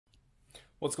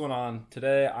What's going on?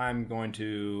 Today I'm going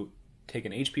to take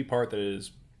an HP part that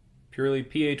is purely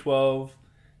PA12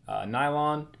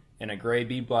 nylon in a gray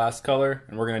bead blast color,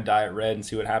 and we're going to dye it red and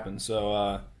see what happens.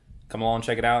 So come along,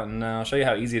 check it out, and I'll show you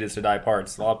how easy it is to dye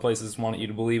parts. A lot of places want you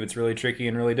to believe it's really tricky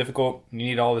and really difficult. You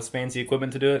need all this fancy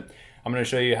equipment to do it. I'm going to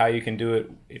show you how you can do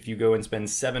it if you go and spend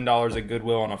 $7 at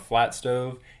Goodwill on a flat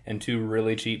stove and 2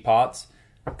 really cheap pots,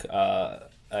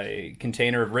 a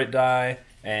container of RIT dye,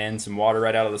 and some water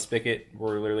right out of the spigot.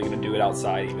 We're literally going to do it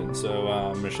outside even. So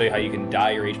I'm going to show you how you can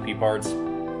dye your HP parts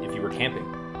if you were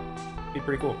camping. It'd be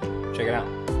pretty cool. Check it out.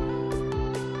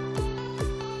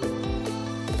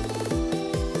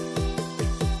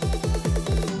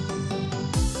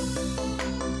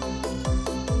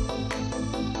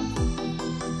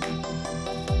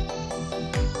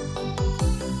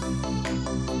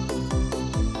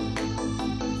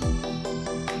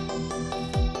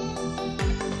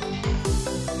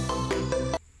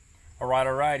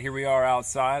 All right, here we are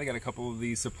outside. I got a couple of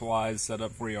these supplies set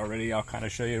up for you already. I'll kind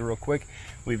of show you real quick.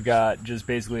 We've got just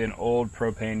basically an old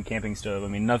propane camping stove. I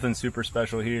mean, nothing super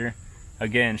special here.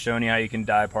 Again, showing you how you can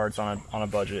dye parts on a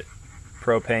budget.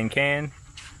 Propane can.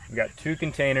 We've got 2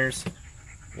 containers.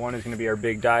 One is going to be our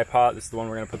big dye pot. This is the one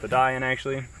we're going to put the dye in,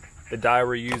 actually. The dye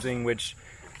we're using, which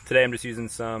today I'm just using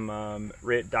some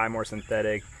RIT Dye More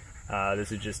Synthetic.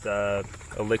 This is just a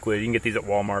liquid. You can get these at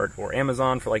Walmart or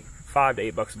Amazon for like $5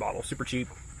 to $8 a bottle. Super cheap.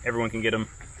 Everyone can get them.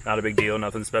 Not a big deal.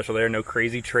 Nothing special there. No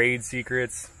crazy trade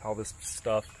secrets. All this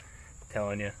stuff. I'm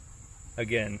telling you.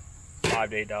 Again, $5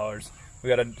 to $8. We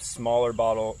got a smaller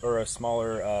bottle, or a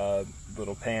smaller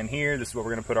little pan here. This is what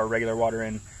we're going to put our regular water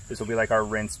in. This will be like our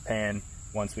rinse pan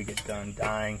once we get done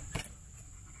dyeing.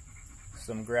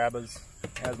 Some grabbas,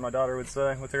 as my daughter would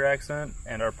say with her accent,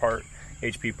 and our part,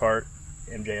 HP part,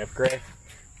 MJF gray.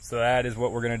 So that is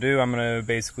what we're going to do. I'm going to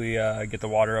basically get the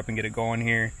water up and get it going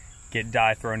here, get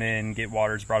dye thrown in, get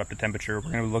waters brought up to temperature.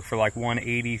 We're going to look for like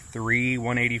 183,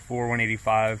 184,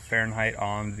 185 Fahrenheit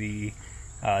on the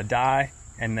dye,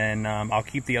 and then I'll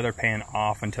keep the other pan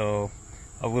off until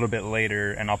a little bit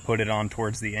later, and I'll put it on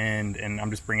towards the end, and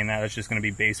I'm just bringing that. It's just going to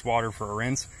be base water for a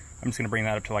rinse. I'm just going to bring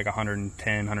that up to like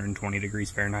 110, 120 degrees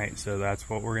Fahrenheit. So that's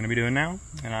what we're going to be doing now,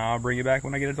 and I'll bring you back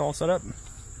when I get it all set up.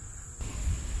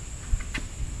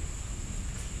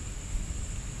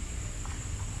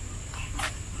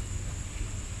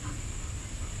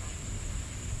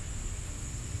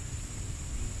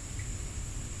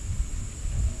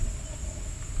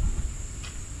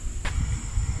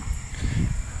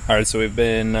 All right, so we've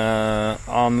been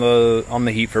on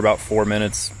the heat for about 4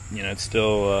 minutes. You know, it's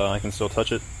still I can still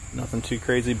touch it. Nothing too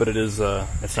crazy, but it is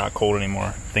it's not cold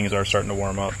anymore. Things are starting to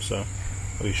warm up, so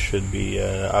we should be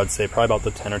I would say probably about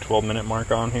the 10 or 12 minute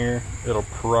mark on here. It'll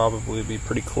probably be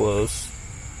pretty close.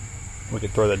 We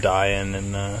could throw the dye in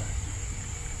and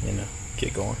you know,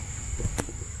 get going.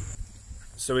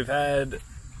 So we've had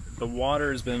the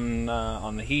water's been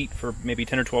on the heat for maybe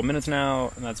 10 or 12 minutes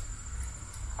now, and that's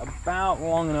about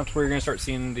long enough to where you're going to start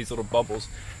seeing these little bubbles.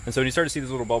 And so when you start to see these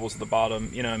little bubbles at the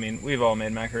bottom, you know, I mean, we've all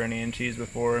made macaroni and cheese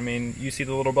before. I mean, you see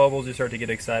the little bubbles, you start to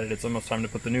get excited. It's almost time to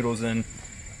put the noodles in.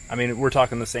 I mean, we're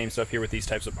talking the same stuff here with these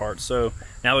types of parts. So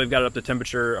now we've got it up to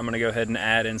temperature, I'm going to go ahead and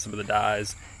add in some of the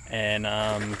dyes. And,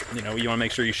 you know, you want to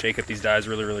make sure you shake up these dyes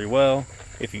really, really well.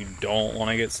 If you don't want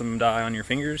to get some dye on your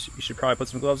fingers, you should probably put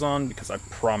some gloves on, because I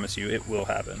promise you it will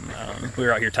happen. We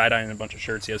were out here tie-dyeing a bunch of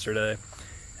shirts yesterday,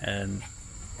 and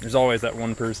there's always that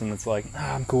one person that's like,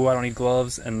 I'm cool, I don't need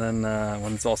gloves, and then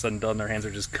when it's all said and done, their hands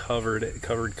are just covered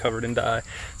in dye.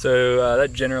 So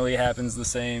that generally happens the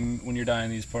same when you're dyeing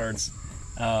these parts.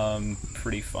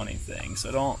 Pretty funny thing.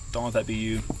 So don't let that be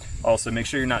you. Also, make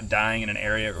sure you're not dyeing in an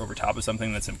area or over top of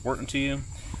something that's important to you.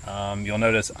 You'll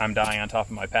notice I'm dyeing on top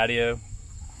of my patio.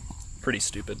 Pretty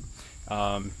stupid.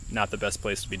 Not the best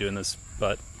place to be doing this,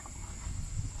 but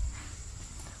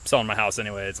I'm selling my house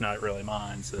anyway. It's not really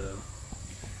mine, so.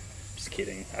 Just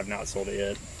kidding, I've not sold it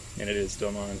yet, and it is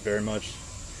still mine very much.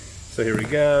 So here we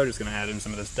go, just gonna add in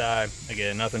some of this dye.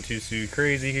 Again, nothing too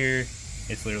crazy here.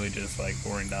 It's literally just like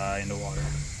pouring dye into water.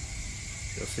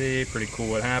 You'll see, pretty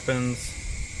cool what happens.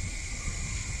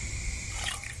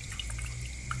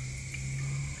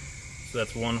 So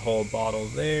that's one whole bottle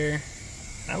there.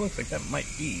 That looks like that might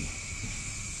be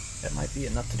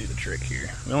enough to do the trick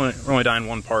here. We're only dyeing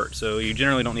 1 part, so you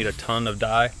generally don't need a ton of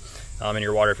dye in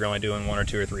your water if you're only doing 1 or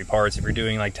 2 or 3 parts. If you're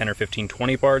doing like 10 or 15,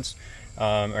 20 parts,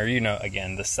 or, you know,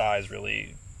 again, the size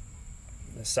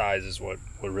is what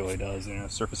really does, you know,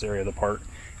 surface area of the part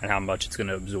and how much it's going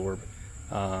to absorb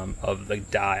of the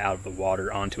dye out of the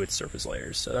water onto its surface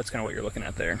layers. So that's kind of what you're looking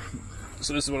at there.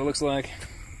 So this is what it looks like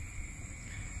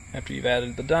after you've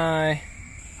added the dye.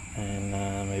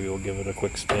 And give it a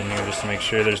quick spin here just to make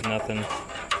sure there's nothing.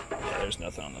 Yeah, there's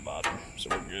nothing on the bottom, so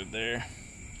we're good there.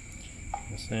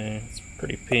 Let's see, it's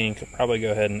pretty pink. I'll probably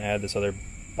go ahead and add this other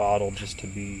bottle just to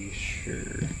be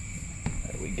sure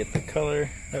that we get the color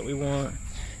that we want.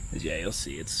 Because yeah, you'll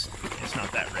see it's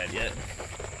not that red yet.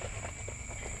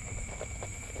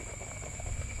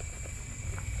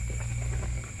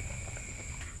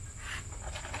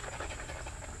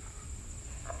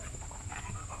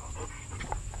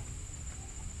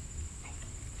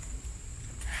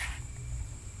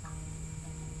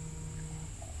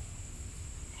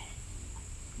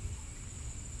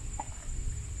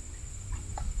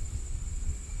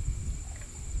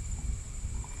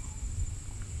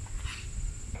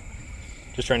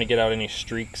 Just trying to get out any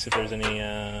streaks, if there's any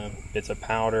bits of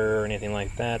powder or anything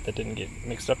like that that didn't get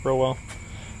mixed up real well.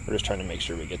 We're just trying to make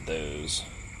sure we get those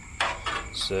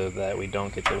so that we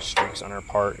don't get those streaks on our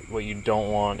part. What you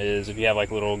don't want is if you have like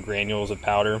little granules of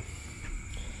powder.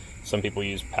 Some people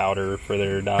use powder for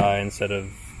their dye instead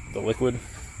of the liquid.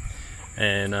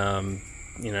 And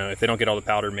you know, if they don't get all the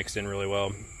powder mixed in really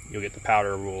well, you'll get the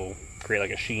powder will create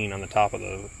like a sheen on the top of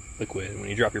the liquid. When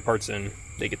you drop your parts in,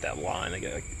 they get that line, they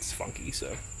get like, it's funky.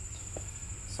 So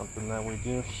something that we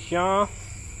do here.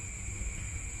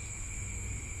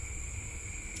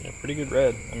 Yeah, pretty good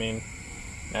red. I mean,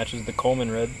 matches the Coleman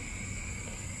red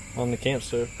on the camp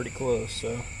stove pretty close.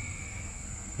 So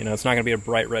you know, it's not going to be a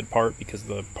bright red part because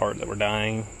the part that we're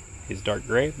dyeing is dark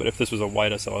gray, but if this was a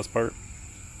white SLS part,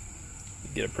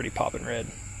 you'd get a pretty poppin' red.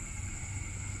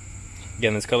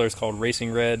 Again, this color is called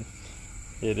Racing Red.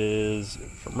 It is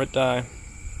from Rit Dye.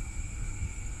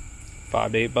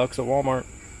 $5 to $8 at Walmart.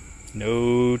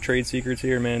 No trade secrets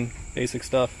here, man. Basic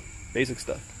stuff. Basic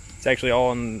stuff. It's actually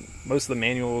all in most of the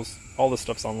manuals. All the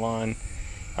stuff's online.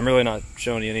 I'm really not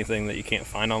showing you anything that you can't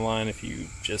find online if you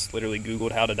just literally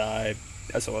Googled how to dye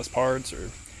SLS parts or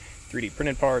 3D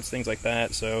printed parts, things like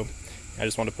that. So I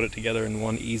just want to put it together in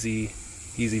one easy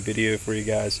video for you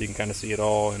guys so you can kind of see it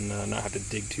all and not have to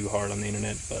dig too hard on the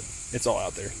internet. But it's all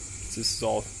out there. This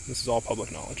is all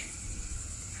public knowledge.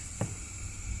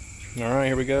 Alright,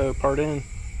 here we go, part in.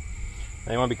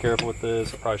 Now you want to be careful with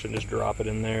this. I probably shouldn't just drop it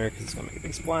in there because it's going to make a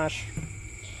big splash.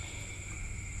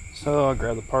 So I'll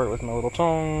grab the part with my little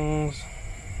tongs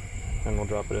and we'll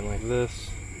drop it in like this.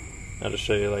 I'll just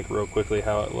show you like real quickly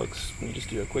how it looks. You just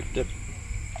do a quick dip.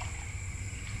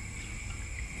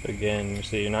 So again, you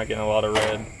see you're not getting a lot of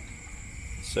red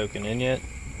soaking in yet.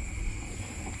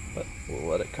 But we'll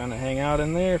let it kind of hang out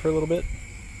in there for a little bit.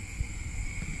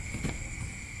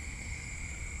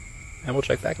 And we'll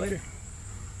check back later.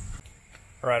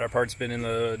 Alright, our part's been in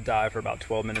the dye for about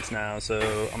 12 minutes now, so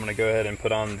I'm going to go ahead and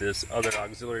put on this other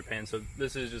auxiliary pan. So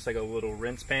this is just like a little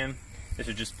rinse pan. This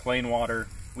is just plain water.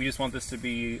 We just want this to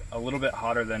be a little bit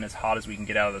hotter than as hot as we can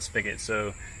get out of the spigot.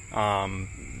 So,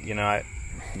 you know,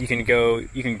 you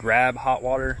can grab hot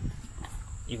water.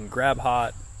 You can grab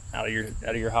hot out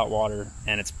of your hot water,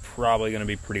 and it's probably going to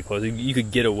be pretty close. You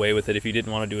could get away with it if you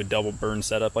didn't want to do a double burn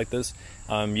setup like this.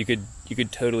 You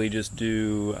could totally just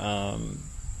do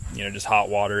you know, just hot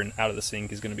water, and out of the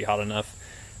sink is going to be hot enough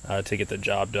to get the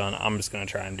job done. I'm just going to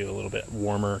try and do a little bit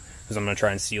warmer because I'm going to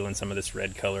try and seal in some of this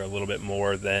red color a little bit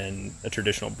more than a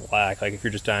traditional black. Like if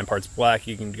you're just dyeing parts black,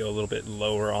 you can go a little bit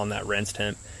lower on that rinse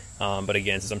temp. But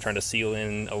again, since I'm trying to seal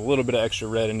in a little bit of extra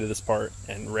red into this part,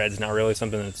 and red's not really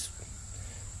something it's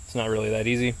not really that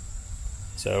easy,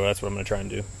 so that's what I'm going to try and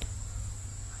do.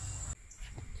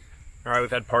 Alright,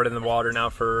 we've had part in the water now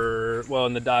for, well,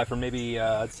 in the dye for maybe,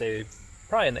 I'd say,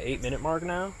 probably in the 8-minute mark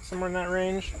now, somewhere in that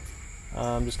range.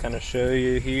 Just kind of show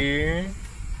you here.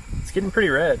 It's getting pretty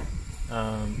red.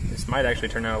 This might actually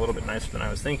turn out a little bit nicer than I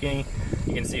was thinking.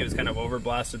 You can see it was kind of over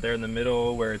blasted there in the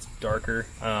middle where it's darker.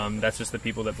 That's just the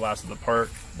people that blasted the part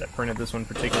that printed this one in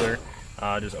particular,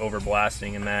 just over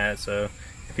blasting in that. So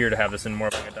if you were to have this in more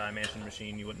of like a dimension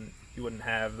machine, you wouldn't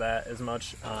have that as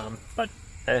much. But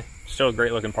hey, still a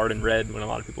great looking part in red when a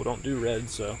lot of people don't do red.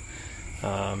 So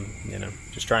you know,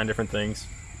 just trying different things.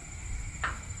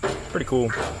 Pretty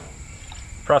cool.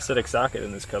 Prosthetic socket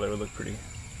in this color would look pretty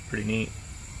neat.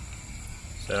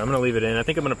 So I'm going to leave it in. I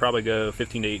think I'm going to probably go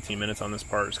 15 to 18 minutes on this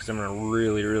part because I'm going to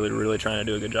really trying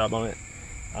to do a good job on it.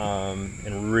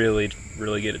 And really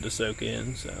get it to soak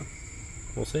in. So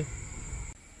we'll see.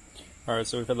 Alright,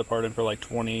 so we've had the part in for like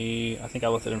 20, I think I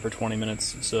left it in for 20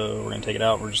 minutes. So we're going to take it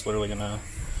out. We're just literally going to,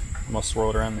 I'm going to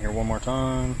swirl it around here one more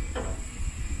time.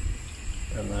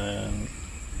 And then,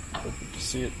 hope you can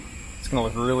see it. It's going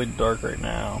to look really dark right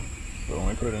now. But when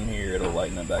we put it in here, it'll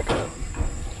lighten it back up.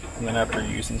 And then after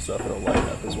use and stuff, it'll lighten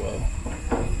up as well.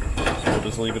 So we'll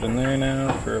just leave it in there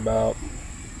now for about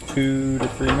 2 to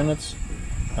 3 minutes.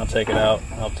 I'll take it out.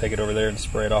 I'll take it over there and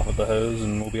spray it off with the hose,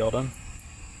 and we'll be all done.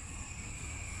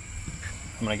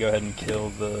 I'm gonna go ahead and kill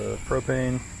the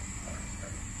propane.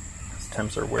 These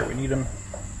temps are where we need them,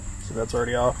 so that's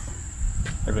already off.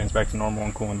 Everything's back to normal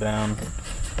and cooling down.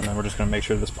 And then we're just gonna make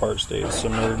sure this part stays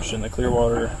submerged in the clear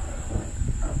water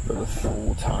for the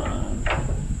full time.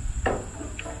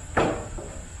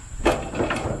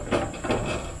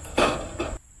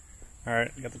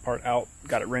 Alright, got the part out,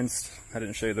 got it rinsed. I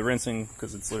didn't show you the rinsing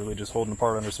because it's literally just holding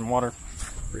apart under some water.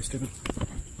 Pretty stupid.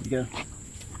 There you go.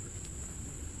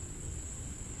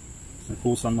 Some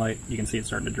cool sunlight. You can see it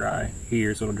starting to dry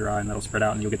here, so it'll dry and that'll spread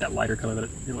out and you'll get that lighter color that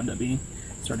it'll end up being.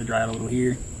 Starting to dry out a little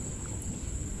here. You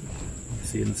can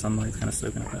see it in the sunlight, it's kind of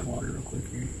soaking up that water real quick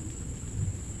here.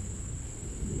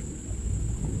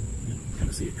 Kind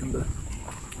of see it come to...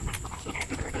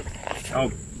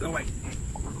 Oh, go away.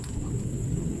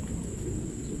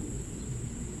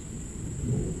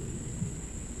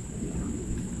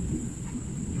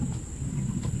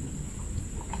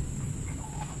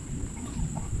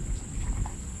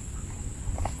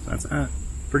 That's that.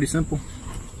 Pretty simple.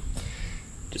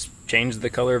 Just change the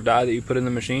color of dye that you put in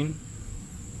the machine.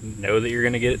 Know that you're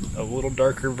going to get a little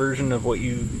darker version of what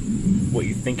you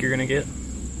think you're going to get,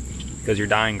 because you're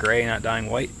dyeing gray, not dyeing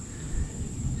white.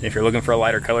 And if you're looking for a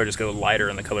lighter color, just go lighter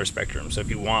in the color spectrum. So if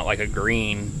you want like a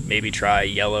green, maybe try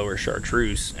yellow or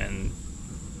chartreuse and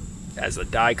as a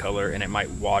dye color, and it might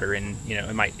water in, you know,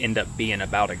 it might end up being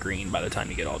about a green by the time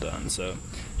you get all done. So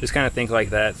just kind of think like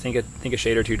that. Think a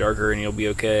shade or two darker and you'll be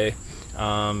okay.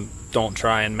 Don't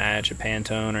try and match a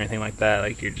Pantone or anything like that.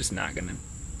 Like, you're just not gonna.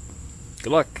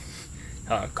 Good luck.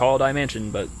 Call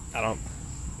Dimension, but I don't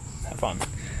have fun.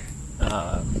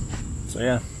 So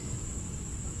yeah,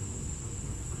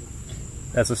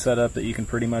 that's a setup that you can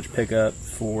pretty much pick up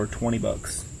for 20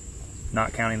 bucks,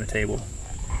 not counting the table,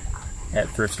 at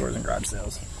thrift stores and garage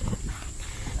sales.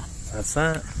 That's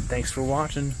that. Thanks for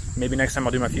watching. Maybe next time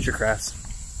I'll do my future crafts.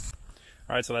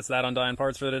 Alright, so that's that on dyeing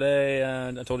parts for today.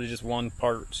 I told you just one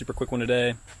part, super quick one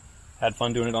today. Had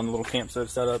fun doing it on the little camp stove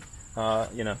setup.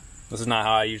 You know, this is not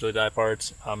how I usually dye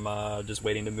parts. I'm just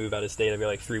waiting to move out of state. I've got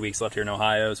like 3 weeks left here in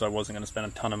Ohio, so I wasn't going to spend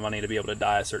a ton of money to be able to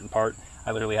dye a certain part.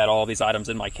 I literally had all these items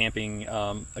in my camping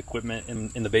equipment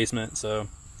in the basement, so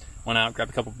went out,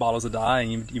 grabbed a couple bottles of dye,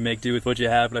 and you make do with what you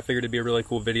have. But I figured it'd be a really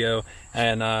cool video,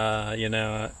 and you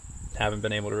know, haven't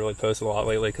been able to really post a lot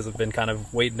lately because I've been kind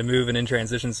of waiting to move and in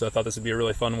transition, so I thought this would be a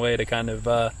really fun way to kind of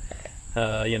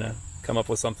you know, come up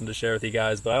with something to share with you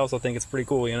guys. But I also think it's pretty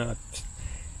cool, you know,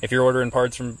 if you're ordering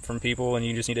parts from people and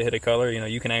you just need to hit a color, you know,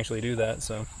 you can actually do that.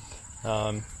 So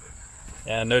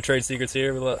yeah, no trade secrets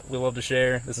here. We love to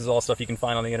share. This is all stuff you can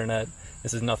find on the internet.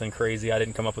 This is nothing crazy. I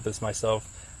didn't come up with this myself.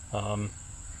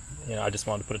 You know, I just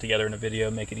wanted to put it together in a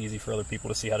video, make it easy for other people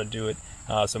to see how to do it,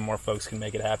 so more folks can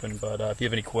make it happen. But if you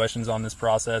have any questions on this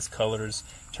process, colors,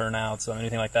 turnouts,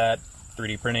 anything like that,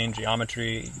 3D printing,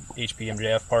 geometry, HP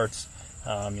MJF parts,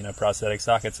 you know, prosthetic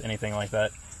sockets, anything like that,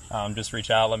 just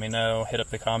reach out, let me know, hit up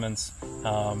the comments,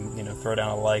 you know, throw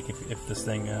down a like if this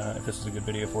is a good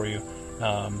video for you.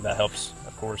 That helps,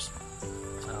 of course.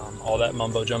 All that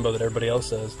mumbo jumbo that everybody else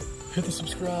says. Hit the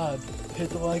subscribe, hit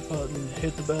the like button,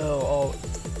 hit the bell, all.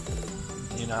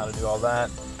 You know how to do all that.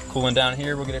 Cooling down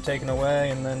here, we'll get it taken away,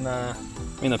 and then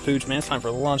the pooch, man, it's time for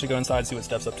lunch. To go inside, see what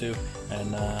Steph's up to,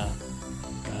 and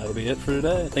that'll be it for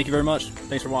today. Thank you very much.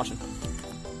 Thanks for watching.